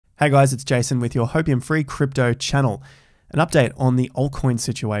Hey guys, it's Jason with your Hopium-Free crypto channel. An update on the altcoin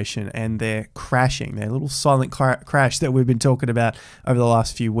situation and their crashing, their little silent crash that we've been talking about over the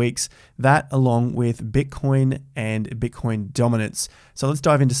last few weeks. That along with Bitcoin and Bitcoin dominance. So let's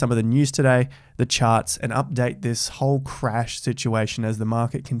dive into some of the news today, the charts, and update this whole crash situation as the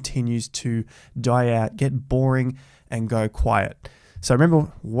market continues to die out, get boring, and go quiet. So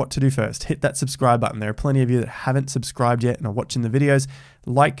remember what to do first. Hit that subscribe button. There are plenty of you that haven't subscribed yet and are watching the videos.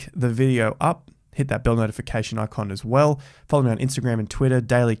 Like the video up, hit that bell notification icon as well. Follow me on Instagram and Twitter,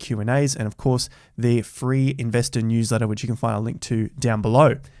 daily Q&As, and of course, the free investor newsletter, which you can find a link to down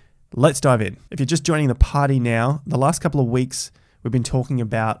below. Let's dive in. If you're just joining the party now, the last couple of weeks, we've been talking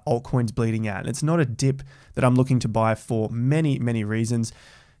about altcoins bleeding out. And it's not a dip that I'm looking to buy for many, many reasons.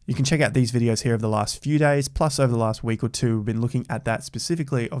 You can check out these videos here over the last few days, plus over the last week or two, we've been looking at that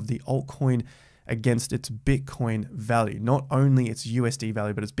specifically of the altcoin against its Bitcoin value, not only its USD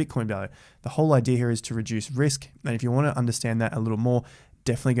value, but its Bitcoin value. The whole idea here is to reduce risk. And if you want to understand that a little more,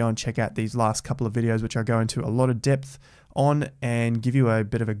 definitely go and check out these last couple of videos, which I go into a lot of depth on and give you a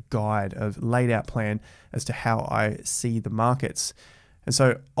bit of a guide, of laid out plan as to how I see the markets. And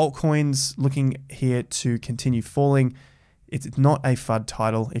so altcoins looking here to continue falling. It's not a FUD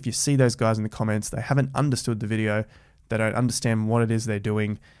title. If you see those guys in the comments, they haven't understood the video. They don't understand what it is they're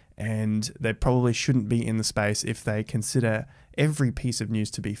doing, and they probably shouldn't be in the space if they consider every piece of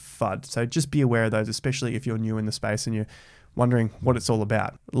news to be FUD. So just be aware of those, especially if you're new in the space and you're wondering what it's all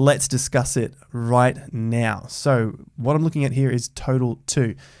about. Let's discuss it right now. So what I'm looking at here is Total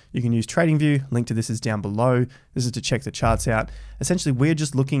 2. You can use TradingView. Link to this is down below. This is to check the charts out. Essentially, we're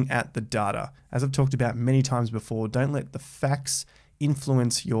just looking at the data. As I've talked about many times before, don't let the facts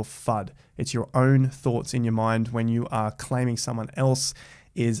influence your FUD. It's your own thoughts in your mind when you are claiming someone else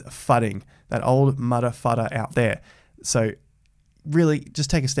is fudding, that old mudder fudder out there. So really just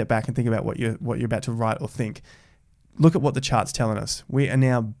take a step back and think about what you're about to write or think. Look at what the chart's telling us. We are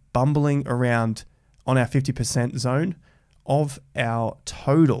now bumbling around on our 50% zone of our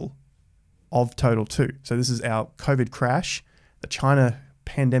total of Total 2. So this is our COVID crash, the China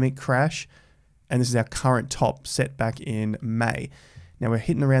pandemic crash, and this is our current top set back in May. Now we're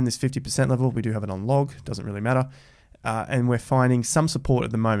hitting around this 50% level. We do have it on log, doesn't really matter. And we're finding some support at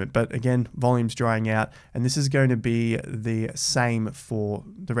the moment, but again, volume's drying out, and this is going to be the same for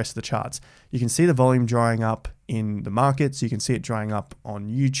the rest of the charts. You can see the volume drying up in the markets. You can see it drying up on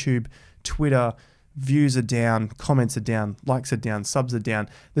YouTube, Twitter. Views are down, comments are down, likes are down, subs are down.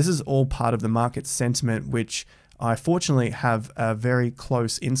 This is all part of the market sentiment, which I fortunately have a very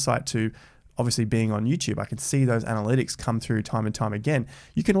close insight to. Obviously being on YouTube, I can see those analytics come through time and time again.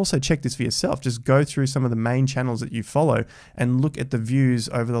 You can also check this for yourself. Just go through some of the main channels that you follow and look at the views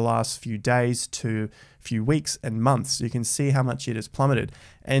over the last few days to few weeks and months. You can see how much it has plummeted.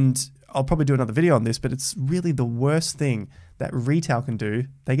 And I'll probably do another video on this, but it's really the worst thing that retail can do.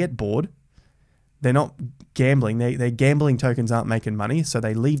 They get bored. They're not gambling. Their gambling tokens aren't making money, so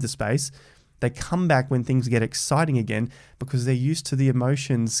they leave the space. They come back when things get exciting again because they're used to the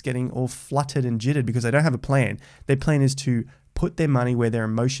emotions getting all fluttered and jittered because they don't have a plan. Their plan is to put their money where their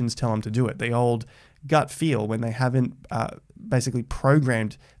emotions tell them to do it. The old gut feel, when they haven't basically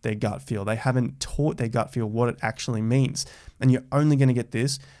programmed their gut feel. They haven't taught their gut feel what it actually means. And you're only going to get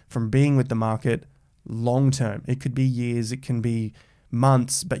this from being with the market long term. It could be years, it can be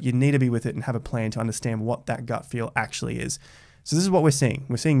months, but you need to be with it and have a plan to understand what that gut feel actually is. So this is what we're seeing.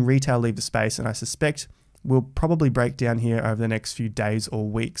 We're seeing retail leave the space, and I suspect we'll probably break down here over the next few days or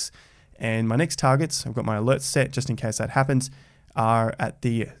weeks. And my next targets, I've got my alerts set just in case that happens, are at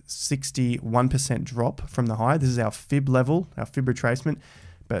the 61% drop from the high. This is our fib level, our fib retracement.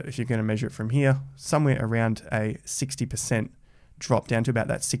 But if you're going to measure it from here, somewhere around a 60% drop down to about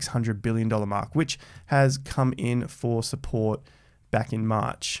that $600 billion mark, which has come in for support back in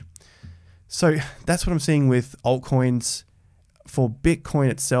March. So that's what I'm seeing with altcoins. For Bitcoin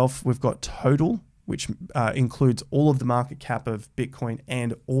itself, we've got total, which includes all of the market cap of Bitcoin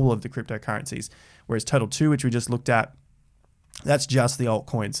and all of the cryptocurrencies. Whereas Total 2, which we just looked at, that's just the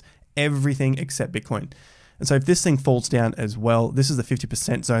altcoins, everything except Bitcoin. And so if this thing falls down as well, this is the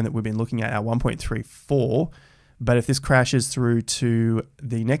 50% zone that we've been looking at, our 1.34. But if this crashes through to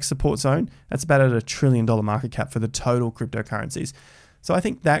the next support zone, that's about at $1 trillion market cap for the total cryptocurrencies. So I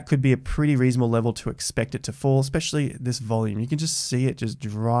think that could be a pretty reasonable level to expect it to fall, especially this volume. You can just see it just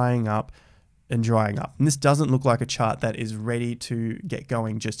drying up and drying up. And this doesn't look like a chart that is ready to get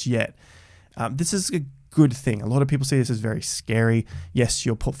going just yet. This is a good thing. A lot of people see this as very scary. Yes,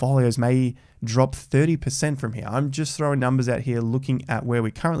 your portfolios may drop 30% from here. I'm just throwing numbers out here looking at where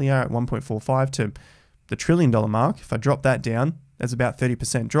we currently are at 1.45 to the $1 trillion mark. If I drop that down, There's about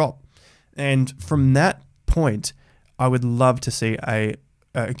 30% drop. And from that point, I would love to see a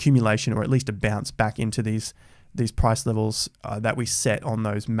accumulation, or at least a bounce back into these price levels that we set on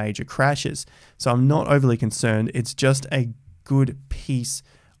those major crashes. So I'm not overly concerned. It's just a good piece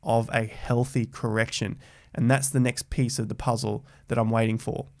of a healthy correction. And that's the next piece of the puzzle that I'm waiting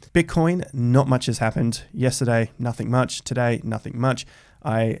for. Bitcoin, not much has happened. Yesterday, nothing much. Today, nothing much.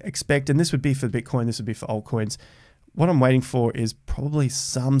 I expect, and this would be for Bitcoin, this would be for altcoins. What I'm waiting for is probably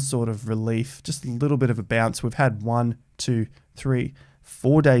some sort of relief, just a little bit of a bounce. We've had 1, 2, 3,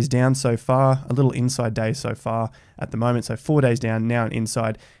 4 days down so far, a little inside day so far at the moment. So 4 days down, now an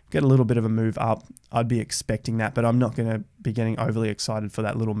inside, get a little bit of a move up. I'd be expecting that, but I'm not going to be getting overly excited for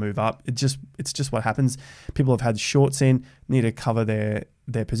that little move up. It's just what happens. People have had shorts in, need to cover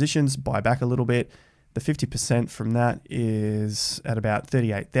their positions, buy back a little bit. The 50% from that is at about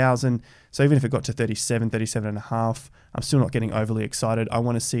 38,000. So even if it got to 37 and a half, I'm still not getting overly excited. I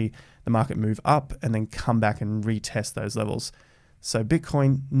want to see the market move up and then come back and retest those levels. So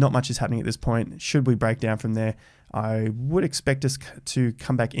Bitcoin, not much is happening at this point. Should we break down from there, I would expect us to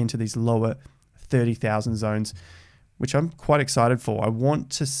come back into these lower 30,000 zones, which I'm quite excited for. I want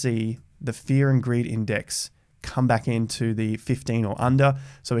to see the fear and greed index come back into the 15 or under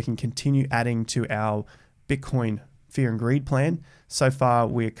so we can continue adding to our Bitcoin fear and greed plan. So far,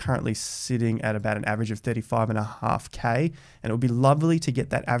 we're currently sitting at about an average of 35.5K, and it would be lovely to get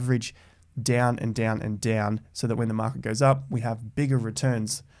that average down and down and down so that when the market goes up, we have bigger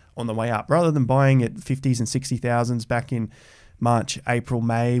returns on the way up rather than buying at 50s and 60,000s back in March, April,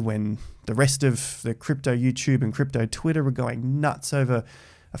 May, when the rest of the crypto YouTube and crypto Twitter were going nuts over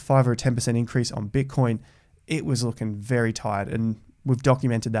a 5 or a 10% increase on Bitcoin. It was looking very tight, and we've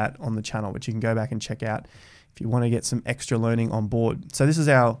documented that on the channel, which you can go back and check out if you want to get some extra learning on board. So this is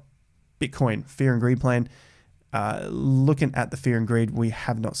our Bitcoin fear and greed plan. Looking at the fear and greed, we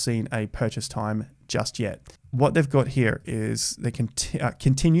have not seen a purchase time just yet. What they've got here is the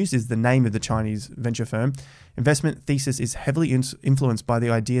continues is the name of the Chinese venture firm. Investment thesis is heavily influenced by the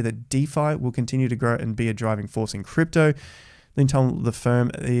idea that DeFi will continue to grow and be a driving force in crypto. Lintel, the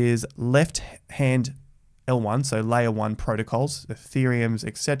firm, is left-hand L1, so layer 1 protocols, Ethereum's,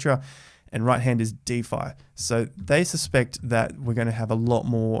 etc., and right hand is DeFi. So they suspect that we're going to have a lot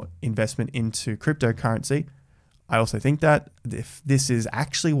more investment into cryptocurrency. I also think that if this is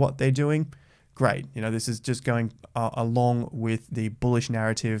actually what they're doing, great. You know, this is just going along with the bullish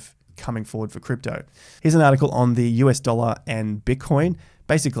narrative coming forward for crypto. Here's an article on the US dollar and Bitcoin.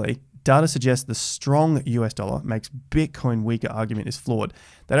 Basically, data suggests the strong US dollar makes Bitcoin weaker argument is flawed.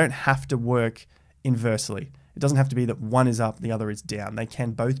 They don't have to work inversely. It doesn't have to be that one is up, the other is down. They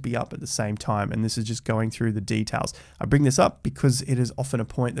can both be up at the same time, and this is just going through the details. I bring this up because it is often a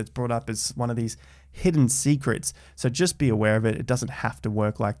point that's brought up as one of these hidden secrets, so just be aware of it. It doesn't have to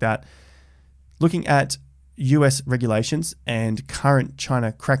work like that. Looking at US regulations and current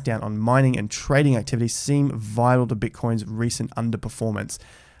China crackdown on mining and trading activities seem vital to Bitcoin's recent underperformance.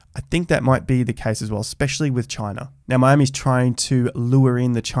 I think that might be the case as well, especially with China. Now, Miami's trying to lure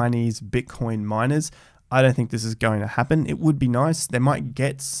in the Chinese Bitcoin miners. I don't think this is going to happen. It would be nice. They might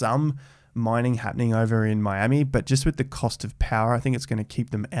get some mining happening over in Miami, but just with the cost of power, I think it's going to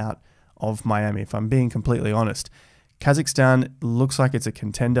keep them out of Miami, if I'm being completely honest. Kazakhstan looks like it's a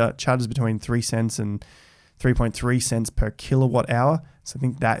contender. Charges between 3 cents and 3.3 cents per kilowatt hour. So I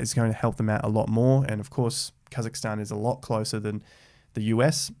think that is going to help them out a lot more. And of course, Kazakhstan is a lot closer than the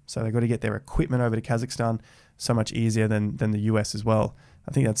US. So they've got to get their equipment over to Kazakhstan so much easier than the US as well.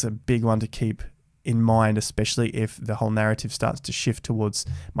 I think that's a big one to keep in mind, especially if the whole narrative starts to shift towards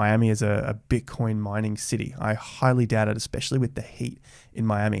Miami as a Bitcoin mining city. I highly doubt it, especially with the heat in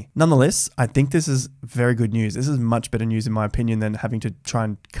Miami. Nonetheless, I think this is very good news. This is much better news in my opinion than having to try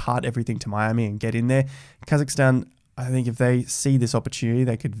and cart everything to Miami and get in there. Kazakhstan, I think if they see this opportunity,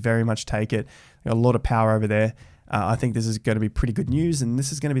 they could very much take it. They've got a lot of power over there. I think this is going to be pretty good news, and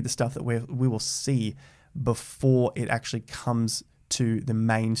this is going to be the stuff that we will see before it actually comes to the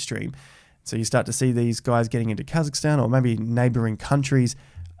mainstream. So you start to see these guys getting into Kazakhstan or maybe neighboring countries.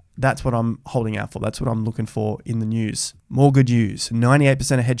 That's what I'm holding out for. That's what I'm looking for in the news. More good news.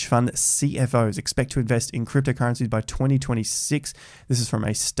 98% of hedge fund CFOs expect to invest in cryptocurrencies by 2026. This is from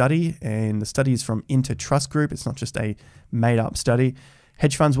a study, and the study is from Intertrust Group. It's not just a made-up study.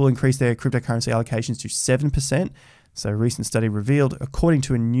 Hedge funds will increase their cryptocurrency allocations to 7%. So a recent study revealed, according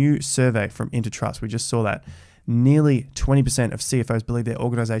to a new survey from Intertrust, we just saw that, nearly 20% of CFOs believe their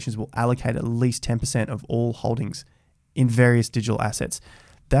organizations will allocate at least 10% of all holdings in various digital assets.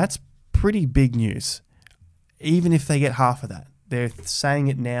 That's pretty big news, even if they get half of that. They're saying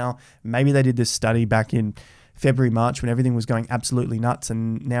it now. Maybe they did this study back in February, March, when everything was going absolutely nuts,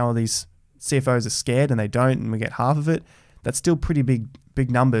 and now these CFOs are scared and they don't, and we get half of it. That's still pretty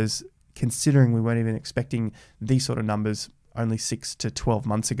big numbers, considering we weren't even expecting these sort of numbers only 6 to 12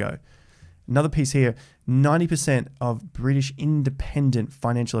 months ago. Another piece here, 90% of British independent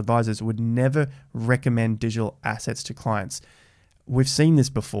financial advisors would never recommend digital assets to clients. We've seen this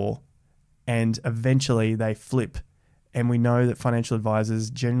before, and eventually they flip. And we know that financial advisors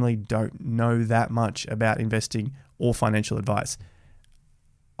generally don't know that much about investing or financial advice.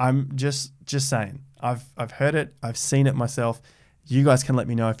 I'm just saying, I've heard it, I've seen it myself. You guys can let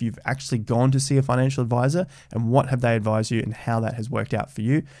me know if you've actually gone to see a financial advisor and what have they advised you and how that has worked out for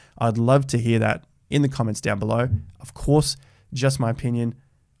you. I'd love to hear that in the comments down below. Of course, just my opinion.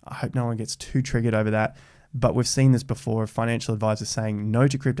 I hope no one gets too triggered over that. But we've seen this before, of financial advisors saying no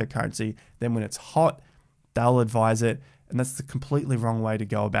to cryptocurrency. Then when it's hot, they'll advise it. And that's the completely wrong way to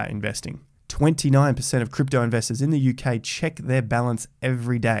go about investing. 29% of crypto investors in the UK check their balance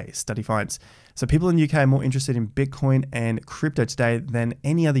every day, study finds. So people in the UK are more interested in Bitcoin and crypto today than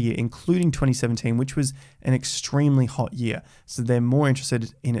any other year, including 2017, which was an extremely hot year. So they're more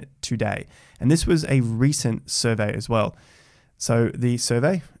interested in it today. And this was a recent survey as well. So the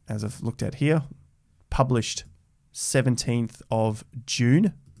survey, as I've looked at here, published 17th of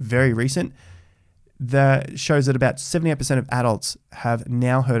June, very recent, that shows that about 78% of adults have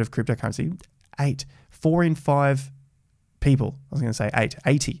now heard of cryptocurrency. 4 in 5 people, I was going to say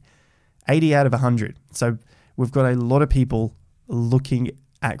 80 out of 100. So we've got a lot of people looking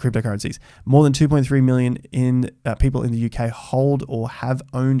at cryptocurrencies. More than 2.3 million people in the UK hold or have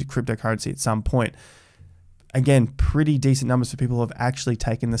owned cryptocurrency at some point. Again, pretty decent numbers for people who have actually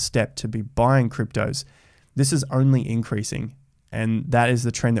taken the step to be buying cryptos. This is only increasing, and that is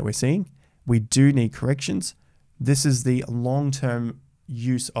the trend that we're seeing. We do need corrections. This is the long-term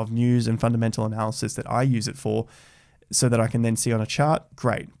use of news and fundamental analysis that I use it for, so that I can then see on a chart,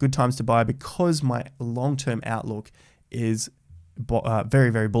 great, good times to buy, because my long-term outlook is very,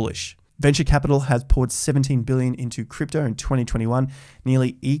 very bullish. Venture capital has poured 17 billion into crypto in 2021,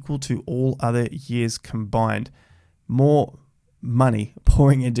 nearly equal to all other years combined. More money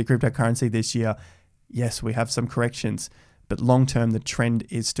pouring into cryptocurrency this year. Yes, we have some corrections, but long-term, the trend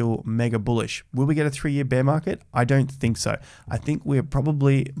is still mega bullish. Will we get a 3-year bear market? I don't think so. I think we're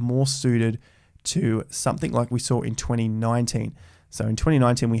probably more suited to something like we saw in 2019. So in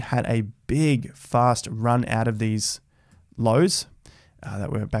 2019, we had a big, fast run out of these lows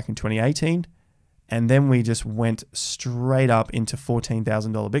that were back in 2018. And then we just went straight up into $14,000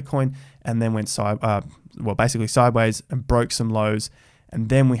 Bitcoin, and then went basically sideways and broke some lows. And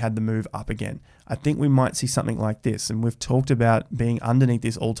then we had the move up again. I think we might see something like this. And we've talked about being underneath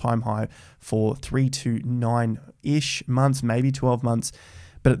this all-time high for 3 to 9-ish months, maybe 12 months.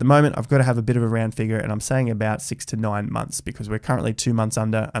 But at the moment, I've got to have a bit of a round figure, and I'm saying about 6 to 9 months, because we're currently 2 months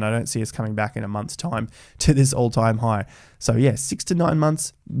under, and I don't see us coming back in a month's time to this all-time high. So yeah, 6 to 9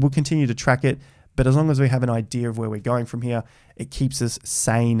 months, we'll continue to track it. But as long as we have an idea of where we're going from here, it keeps us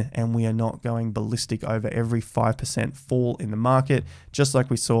sane, and we are not going ballistic over every 5% fall in the market. Just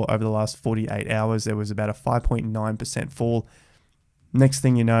like we saw over the last 48 hours, there was about a 5.9% fall. Next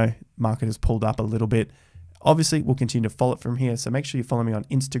thing you know, market has pulled up a little bit. Obviously, we'll continue to follow it from here. So make sure you follow me on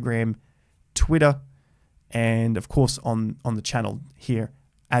Instagram, Twitter, and of course on the channel here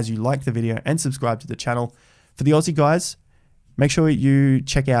as you like the video, and subscribe to the channel. For the Aussie guys, make sure you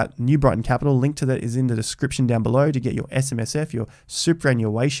check out New Brighton Capital. Link to that is in the description down below to get your SMSF, your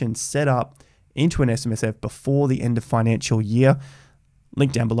superannuation set up into an SMSF before the end of financial year.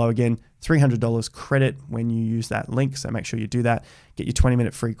 Link down below again, $300 credit when you use that link. So make sure you do that. Get your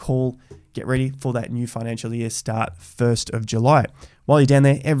 20-minute free call. Get ready for that new financial year start 1st of July. While you're down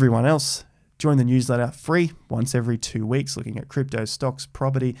there, everyone else, join the newsletter free once every 2 weeks, looking at crypto, stocks,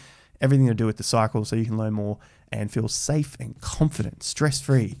 property, everything to do with the cycle, so you can learn more and feel safe and confident,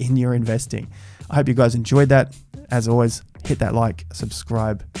 stress-free in your investing. I hope you guys enjoyed that. As always, hit that like,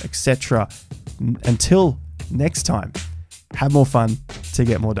 subscribe, etc. Until next time, have more fun to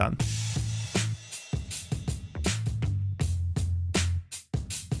get more done.